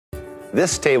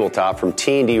This tabletop from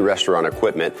T&D Restaurant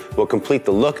Equipment will complete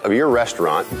the look of your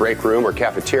restaurant, break room, or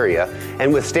cafeteria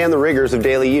and withstand the rigors of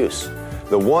daily use.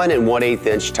 The 1 1/8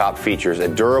 inch top features a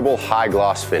durable high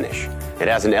gloss finish. It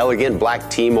has an elegant black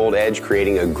T-mold edge,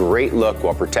 creating a great look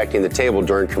while protecting the table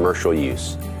during commercial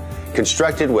use.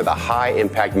 Constructed with a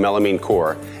high-impact melamine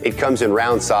core, it comes in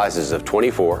round sizes of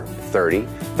 24, 30,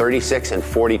 36, and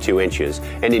 42 inches,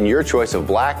 and in your choice of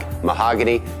black,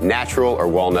 mahogany, natural, or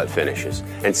walnut finishes,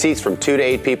 and seats from 2 to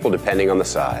 8 people depending on the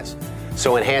size.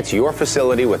 So enhance your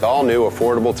facility with all new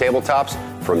affordable tabletops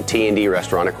from T&D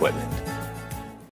Restaurant Equipment.